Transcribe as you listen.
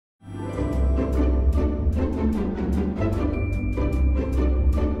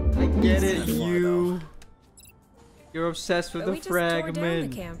Get it, you. You're obsessed with the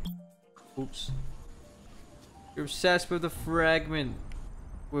fragment. Oops. You're obsessed with the fragment.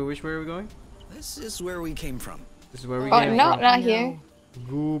 Wait, which way are we going? This is where we came from. This is where we Oh, came no, from. not here.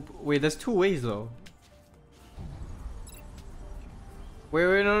 Goop. Wait, there's two ways though.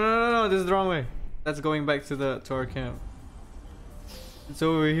 Wait, no. This is the wrong way. That's going back to our camp. It's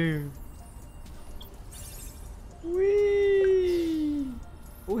over here. Whee!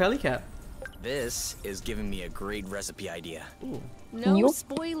 Ooh, helicap. This is giving me a great recipe idea. Ooh. No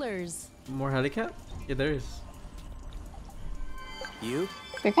spoilers. More helicap? Yeah, there is. You?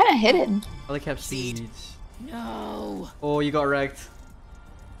 They're kind of hidden. Helicap seeds. No. Oh, you got wrecked.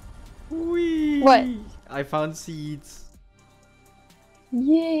 Whee! What? I found seeds.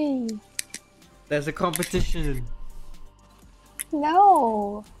 Yay. There's a competition.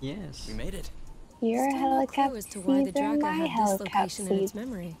 No. Yes. We made it. Your Still no clue helicap as to why the seeds are Draga my had this helicap location in its seeds.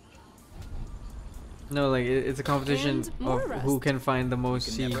 memory. No, like it's a competition And more of who rust. can find the most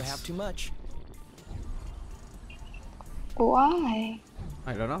Can seeds. never have too much. Why?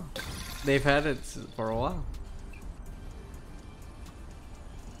 I don't know. They've had it for a while.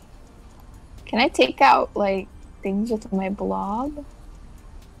 Can I take out like things with my blob?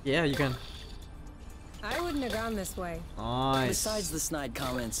 Yeah, you can. I wouldn't have gone this way. Nice. Besides the snide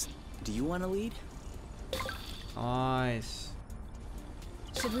comments, do you want to lead? Nice.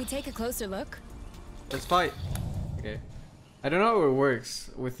 Should we take a closer look? Let's fight. Okay. I don't know how it works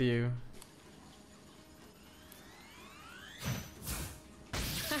with you.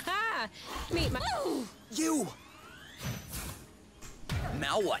 Haha! Meet my. You!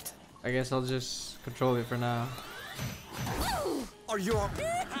 Now what? I guess I'll just control it for now. Are you?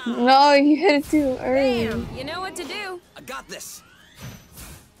 No, you hit it too early. Damn! You know what to do. I got this.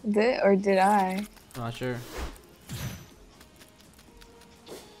 Did I? Not sure.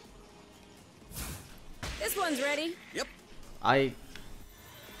 This one's ready. Yep. I.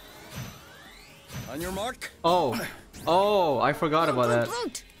 On your mark. Oh, I forgot about that.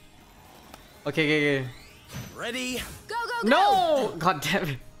 Float. Okay. Ready. Go, go, go! No! God damn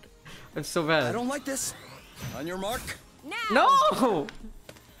it. I'm so I bad. don't like this. On your mark. Now! No!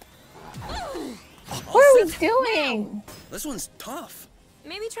 What are we doing? This one's tough.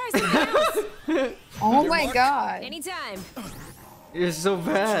 Maybe try something else. Oh Your my mark. god. Anytime. You're so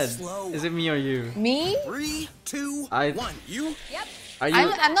bad. slow. Is it me or you? Me? 3, 2, I- 1. You. Yep. Are you?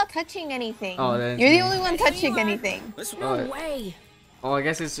 I'm not touching anything. Oh, then You're the me. only one There you touching are. anything. This one. No Alright. way. Oh, I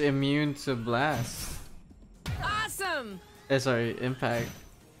guess it's immune to blast. Awesome. Sorry, impact.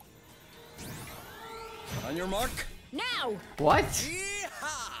 On your mark. Now. What?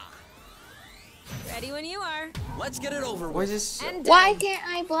 Yeehaw! Ready when you are. Let's get it over What with. is this? And Why done. can't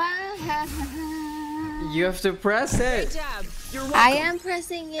I blast? You have to press Great it. job. You're welcome. I am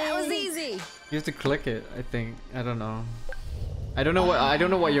pressing it. That was easy. You have to click it. I think. I don't know. I don't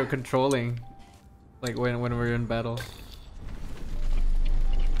know what you're controlling. Like when we're in battle.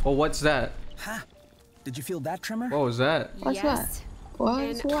 Oh, what's that? Huh? Did you feel that tremor? What was that? What's yes.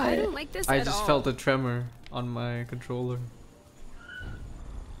 What's And I don't what? like this I at just all. felt a tremor on my controller.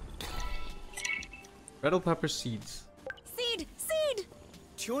 Red pepper seeds. Seed. Seed.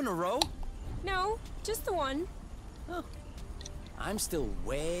 2 in a row? No, just the one. Oh. I'm still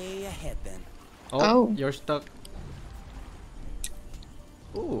way ahead then. Oh. You're stuck.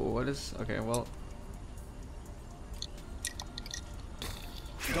 Ooh, what is? Okay, well.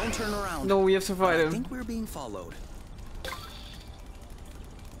 Don't turn around. No, we have to fight I him. think we're being followed.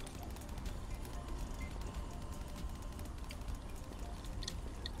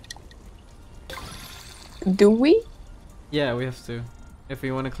 Do we? Yeah, we have to. If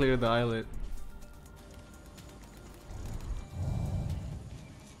we want to clear the islet.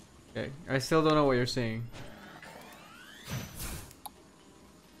 Okay, I still don't know what you're saying.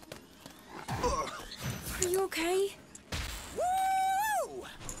 Are you okay? Woo!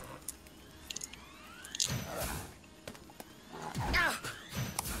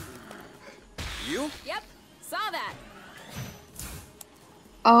 You? Yep. Saw that.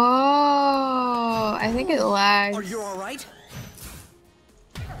 Oh, I think it lags. Are you alright?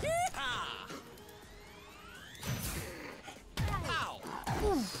 Ow!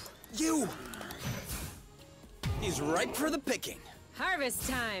 You! He's ripe for the picking. Harvest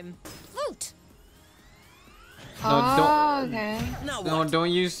time. Flute. Oh, okay. Now No, what?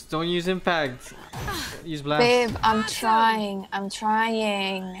 don't use impact. Use blast. Babe, I'm trying. I'm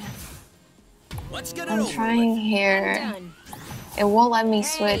trying. Let's get it I'm over trying with. here. Done. It won't let me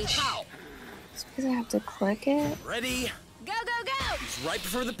Hey, switch. How? It's because I have to click it. Ready? Go, go, go. He's ripe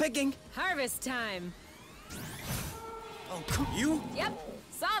for the picking. Harvest time. Oh, you? Yep.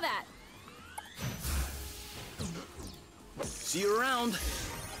 Saw that. See you around.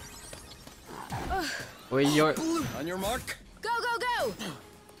 Wait, you're... On your mark. Go, go, go!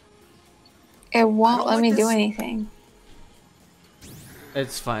 It won't don't let like me this. do anything.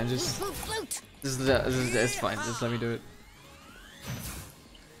 It's fine, just... Flute, flute! It's fine, just let me do it.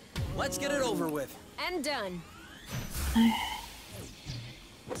 Let's get it over with. And done.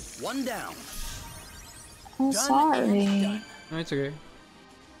 One down. I'm Done sorry. and done. No, it's okay.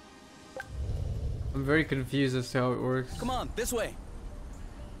 I'm very confused as to how it works. Come on, this way.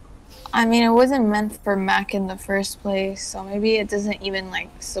 I mean, it wasn't meant for Mac in the first place, so maybe it doesn't even like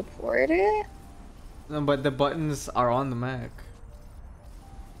support it. No, but the buttons are on the Mac.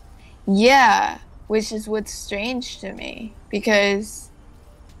 Yeah, which is what's strange to me because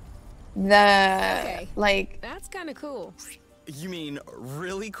the Okay. like That's kind of cool. You mean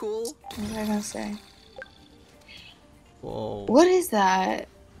really cool? what was I gonna say? Whoa. What is that?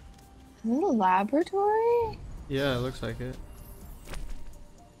 Is it a laboratory? Yeah, it looks like it.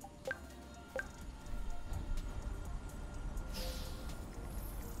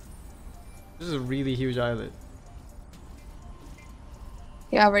 This is a really huge islet.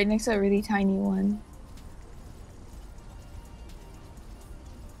 Yeah, right next to a really tiny one.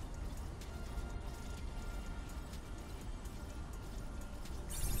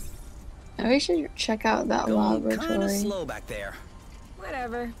 Maybe we should check out that Going kind of laboratory. slow back there.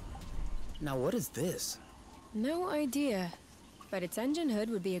 Whatever. Now what is this? No idea. But its engine hood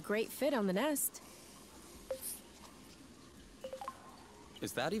would be a great fit on the nest.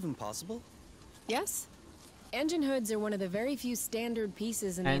 Is that even possible? Yes? Engine hoods are one of the very few standard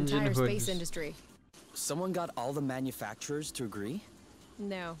pieces in the Engine entire space hoods. industry. Someone got all the manufacturers to agree?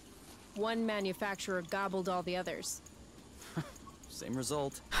 No. One manufacturer gobbled all the others. Same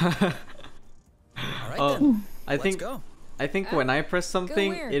result. Alright Oh, then. I Let's think go. when I press something,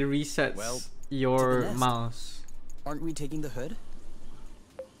 where? it resets Well, to your the nest. mouse. Aren't we taking the hood?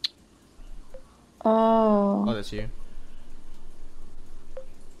 Oh, Oh, that's you.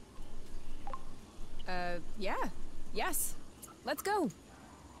 Yeah. Yes. Let's go.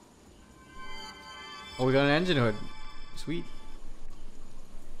 Oh, we got an engine hood. Sweet.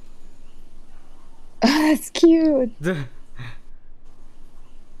 that's cute. Let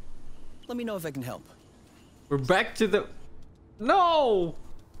me know if I can help. We're back to the... No!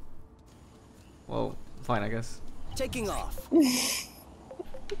 Well, fine, I guess. Taking off.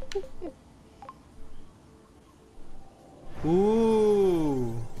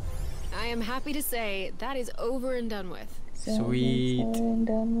 Ooh. I am happy to say that is over and done with. Sweet.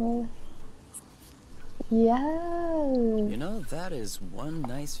 Yeah. You know, that is one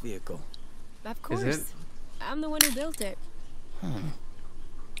nice vehicle. Of course. Is it? I'm the one who built it.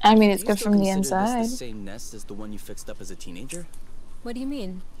 I mean, it's Do you good still from the consider this inside. the same nest as the one you fixed up as a teenager? What do you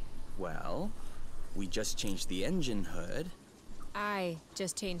mean? Well, we just changed the engine hood. I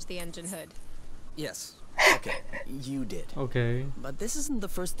just changed the engine hood. Yes. Okay, you did. Okay. But this isn't the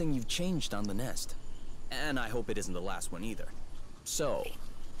first thing you've changed on the nest. And I hope it isn't the last one either. So,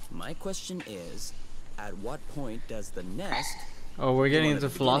 my question is, at what point does the nest... Oh, we're the getting one at into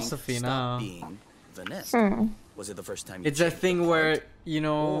the beginning, philosophy stop now. being the nest? Was it the first time you It's a changed the thing part? where, you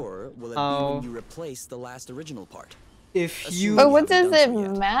know, Or will it be how when you replace the last original part? if Assume you... But you what haven't does done it so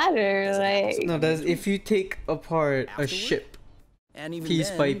yet. matter? Does it happen Like, No, does if you take apart a Afterward? ship And even piece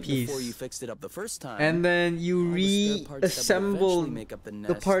then, by before piece, you fixed it up the first time, and then you all the spare parts that would reassemble eventually make up the the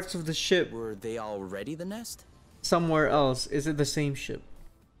nest, parts of the ship were they already the nest? somewhere else, is it the same ship?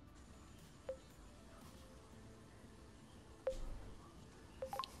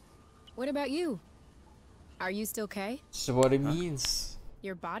 What about you? Are you still K? So what it means.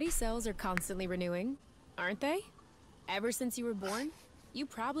 Your body cells are constantly renewing, aren't they? Ever since you were born, you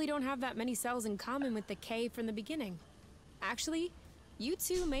probably don't have that many cells in common with the K from the beginning. Actually, you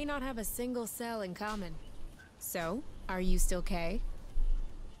two may not have a single cell in common. So, are you still K?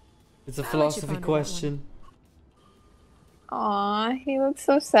 It's a I'll let you philosophy ponder that question. aw, he looks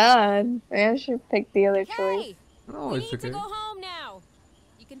so sad. Maybe I should pick the other choice. K! No, We it's need to okay. go home now.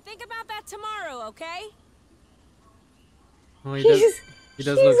 You can think about that tomorrow, okay? Oh, he He's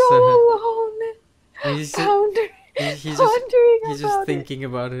does look all sad. alone. He's just, Ponder, he's just, pondering he's about just thinking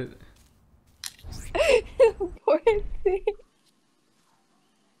about it. it. Poor thing.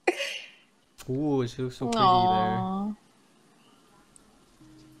 Ooh, she looks so pretty Aww.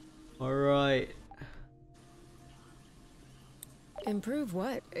 there. Alright. Improve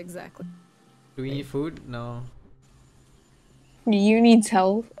what, exactly? Do we need food? No. You need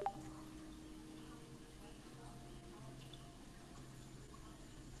help.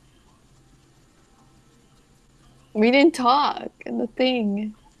 We didn't talk in the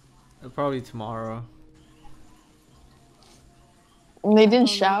thing. Probably tomorrow. They didn't All doing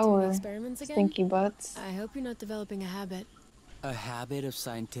shower. experiments again? Stinky butts. I hope you're not developing a habit. A habit of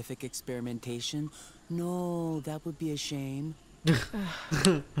scientific experimentation? No, that would be a shame.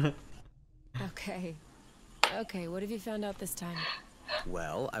 Okay. Okay, what have you found out this time?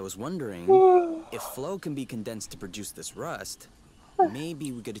 Well, I was wondering, if flow can be condensed to produce this rust,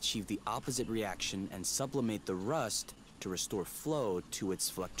 maybe we could achieve the opposite reaction and sublimate the rust to restore flow to its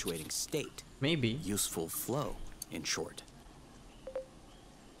fluctuating state. Maybe. Useful flow, in short.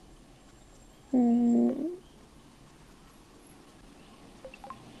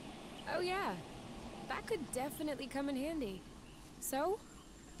 Oh yeah, that could definitely come in handy. So?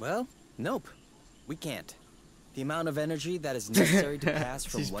 Well, nope. We can't. The amount of energy that is necessary to pass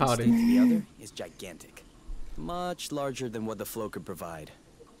from She's one state pouting. to the other is gigantic. Much larger than what the flow could provide.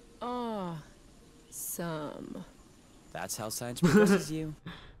 Some. That's how science progresses you.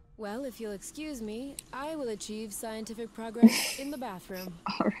 Well, if you'll excuse me, I will achieve scientific progress in the bathroom.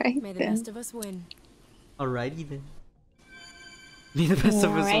 Alright May the then. best of us win. Alrighty then. May the best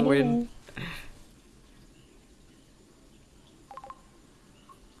of us Alrighty win.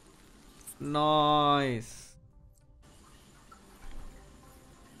 Nice.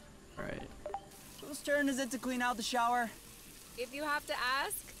 Alright. Whose turn is it to clean out the shower? If you have to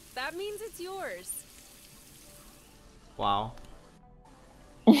ask, that means it's yours. Wow.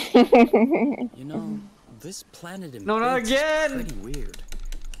 You know, this planet in No, not space is again! pretty weird.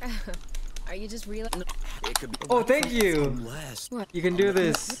 Are you just realizing? It could be Oh, thank you! less. You can do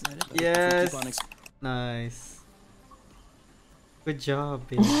this. If we Yes. keep on Nice. Good job,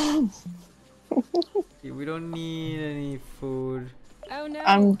 babe. We don't need any food. Oh no.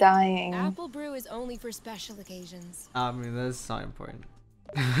 I'm dying. Apple brew is only for special occasions. I mean, that's not important.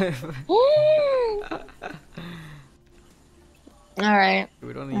 Alright,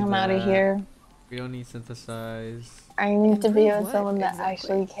 We don't need I'm out of that. here. We don't need synthesize. I need to be Improve with what, someone that exactly?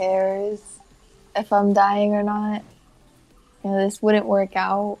 actually cares if I'm dying or not. You know, this wouldn't work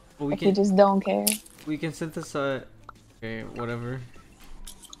out Well, we if you can just don't care. we can synthesize. Okay, whatever.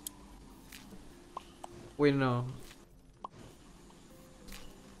 Wait, no.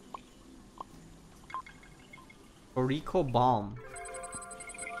 Orico bomb.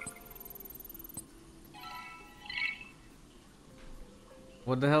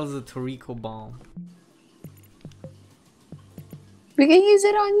 What the hell is a Toriko bomb? We can use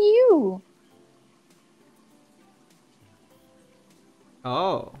it on you.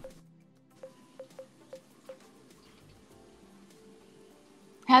 Oh.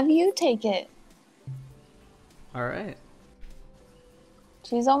 Have you take it. Alright.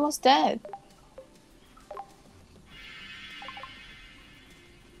 She's almost dead.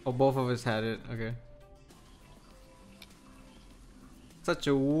 Oh, both of us had it. Okay. Such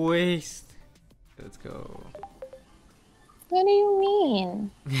a waste. Let's go. What do you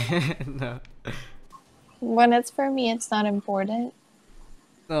mean? No. When it's for me, it's not important.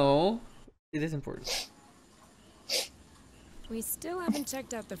 No. It is important. We still haven't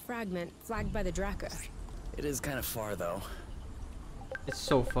checked out the fragment flagged by the Draca. It is kind of far, though. It's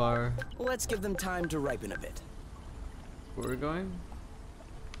so far. Let's give them time to ripen a bit. Where we're going?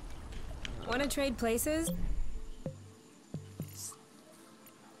 Want to trade places?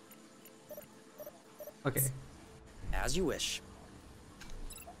 Okay. As you wish.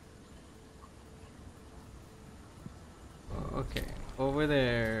 Okay. Over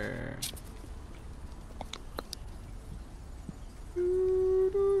there.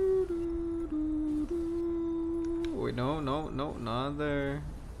 Wait, no, not there.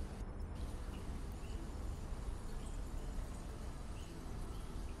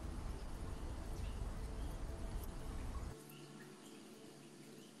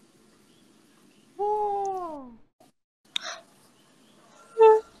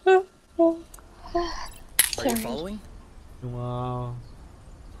 Are you following? Wow.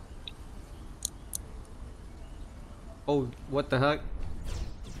 Oh, what the heck?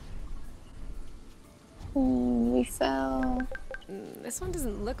 We fell. This one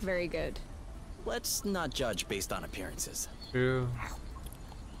doesn't look very good. Let's not judge based on appearances. True.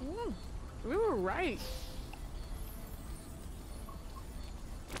 We were right.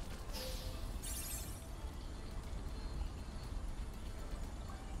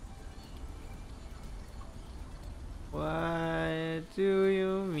 What do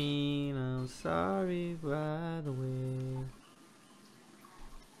you mean? I'm sorry, by the way.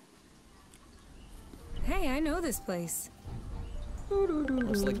 Hey, I know this place.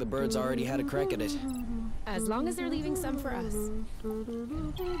 Looks like the birds already had a crack at it. As long as they're leaving some for us.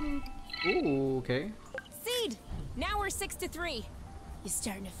 Ooh, okay. Seed! Now we're 6-3. You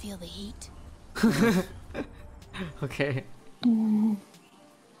starting to feel the heat? Okay.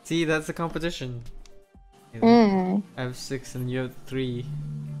 See, that's the competition. You know, I have 6 and you have 3.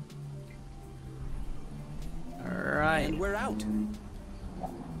 Alright. And we're out.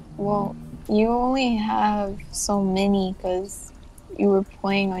 Well, you only have so many because you were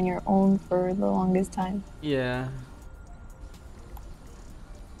playing on your own for the longest time. Yeah.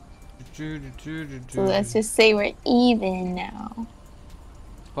 So let's just say we're even now.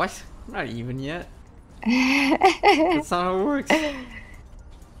 What? I'm not even yet. That's not how it works.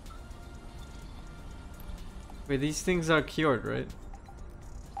 Wait, these things are cured, right?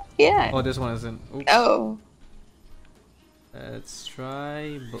 Yeah. Oh, this one isn't. Oops. Oh. Let's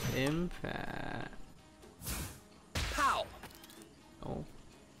try impact. Pow! Oh.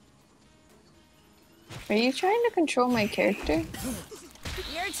 Are you trying to control my character?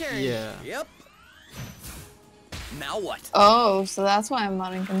 Your turn. Yeah. Yep. Now what? Oh, so that's why I'm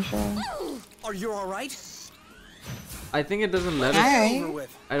not in control. Are you alright? I think it doesn't let us. Alright. Over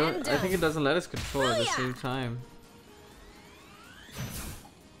with. I think it doesn't let us control at the same time.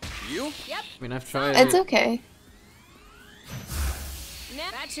 You? Yep. I mean, I've tried It's it. okay.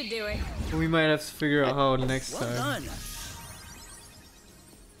 Nah, that should do it. We might have to figure out how next Well time. done.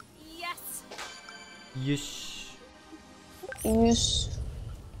 Yes. Yeesh. Yes.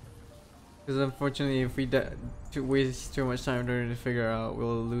 Because unfortunately, if we waste too much time trying to figure out,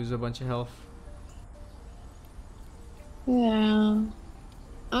 we'll lose a bunch of health. Yeah.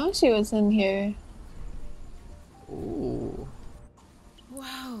 I'll see what's in here. Ooh.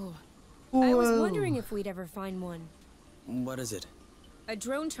 Wow. I was wondering if we'd ever find one. What is it? A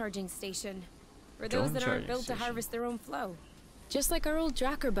drone charging station. For those Drone that aren't charging built to station. harvest their own flow. Just like our old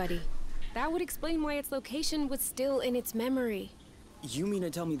Dracker buddy. That would explain why its location was still in its memory. You mean to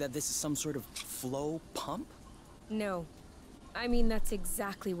tell me that this is some sort of flow pump? No. I mean, that's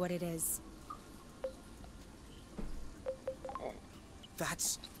exactly what it is.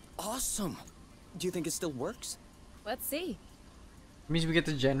 That's awesome. Do you think it still works? Let's see. Means we get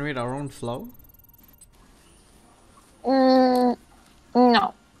to generate our own flow?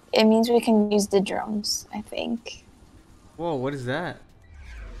 No. It means we can use the drones, I think. Whoa, what is that?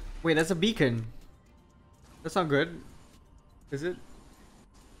 Wait, that's a beacon. That's not good. Is it?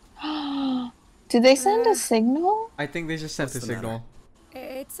 Did they send a signal? I think they just sent What's a the signal.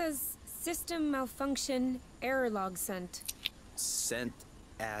 It says system malfunction, error log sent. Sent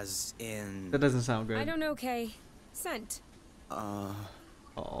as in... That doesn't sound good. I don't know, Kay. Sent.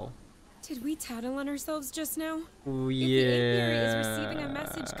 Uh-oh. Did we tattle on ourselves just now? Oh, If yeah. the apiary is receiving a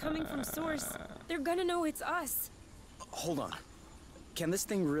message coming from source, they're gonna know it's us. Hold on. Can this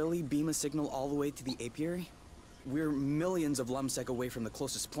thing really beam a signal all the way to the apiary? We're millions of lumsec away from the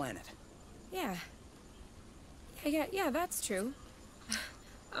closest planet. Yeah. Yeah, that's true.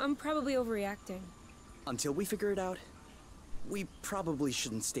 I'm probably overreacting. Until we figure it out, we probably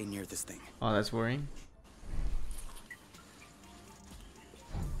shouldn't stay near this thing. Oh, that's worrying.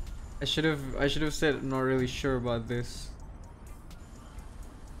 I should have said I'm not really sure about this.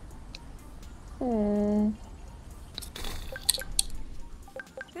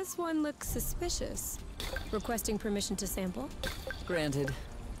 This one looks suspicious. Requesting permission to sample? Granted.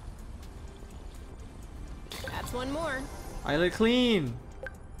 That's one more. I look clean.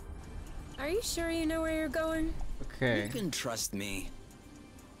 Are you sure you know where you're going? Okay, You can trust me.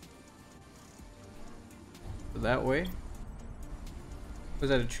 that way. Was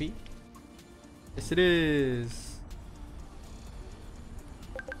that a tree? Yes, it is.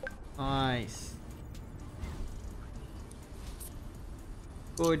 Nice.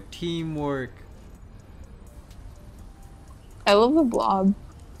 Good teamwork. I love the blob.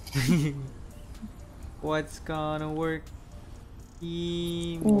 What's gonna work?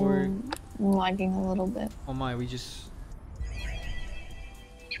 Teamwork. I'm lagging a little bit. Oh my, we just...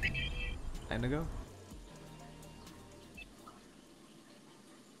 Time to go.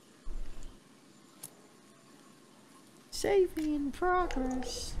 Saving in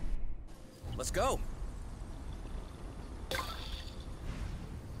progress. Let's go.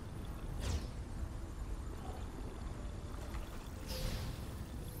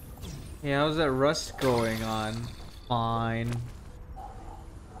 Hey, how's that rust going on? Fine.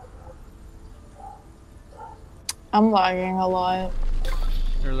 I'm lagging a lot.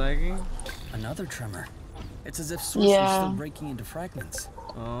 You're lagging? Another tremor. It's as if source was Yeah. still breaking into fragments.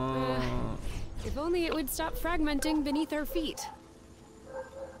 Oh. If only it would stop fragmenting beneath our feet.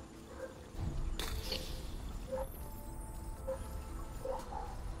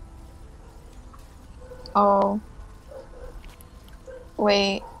 Oh.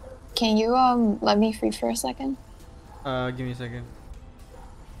 Wait. Can you let me free for a second? Give me a second.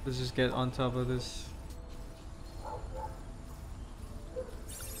 Let's just get on top of this.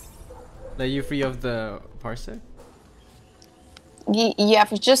 Are you free of the parsec? Yeah,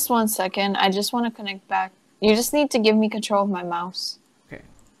 for just 1 second. I just want to connect back. You just need to give me control of my mouse. Okay.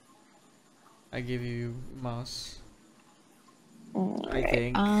 I give you mouse. I Okay,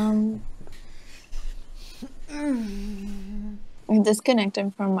 think. I'm disconnecting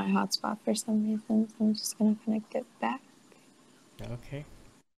from my hotspot for some reason, so I'm just gonna connect it back. Okay.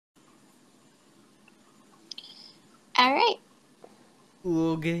 Alright.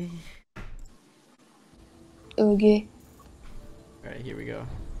 Okay. Okay. Alright, here we go.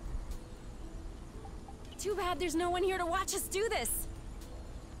 Too bad there's no one here to watch us do this.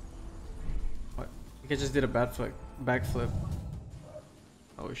 What? You could just did a backflip.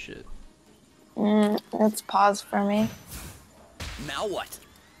 Oh shit. Let's pause for me. Now what?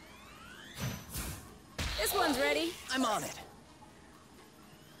 This one's ready. I'm on it.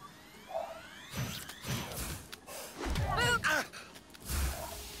 Boop.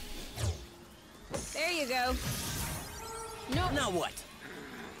 There you go. Nope. Now what?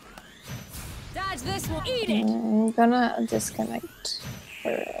 Dodge this one. Eat it. I'm gonna disconnect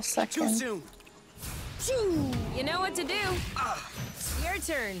for a Too second. soon. Choo. You know what to do. Your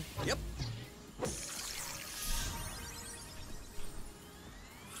turn. Yep.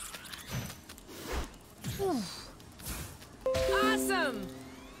 Awesome.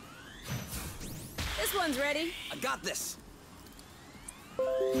 This one's ready. I got this.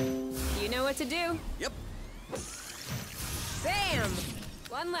 You know what to do. Yep. Bam.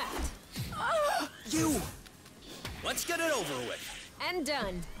 One left. You. Let's get it over with. And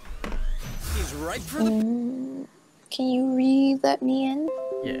done. He's right for the Can you re-let me in?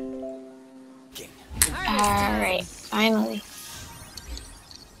 Yeah. king. Alright, finally.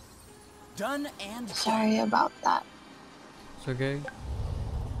 Done and Sorry about that. It's okay.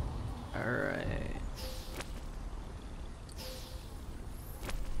 Alright.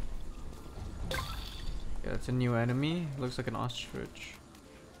 Yeah, it's a new enemy. Looks like an ostrich.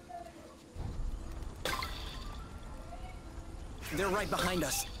 They're right behind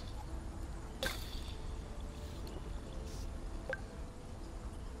us.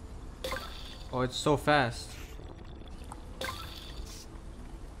 Oh, it's so fast.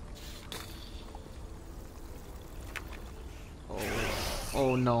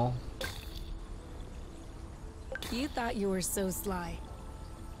 Oh no. You thought you were so sly.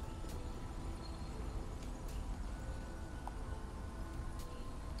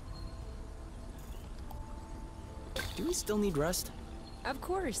 Do we still need rust? Of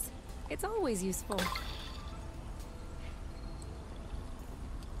course. It's always useful.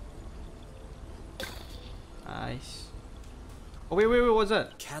 Nice. Oh wait, what's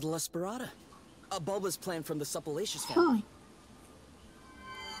that? Catala spirata. A bulbous plant from the suppilaceous family.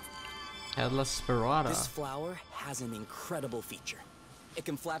 Atlas spirata. This flower has an incredible feature. It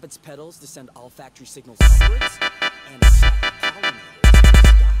can flap its petals to send olfactory signals upwards and attract pollinators to the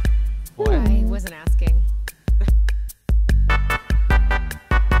sky. What? I wasn't asking.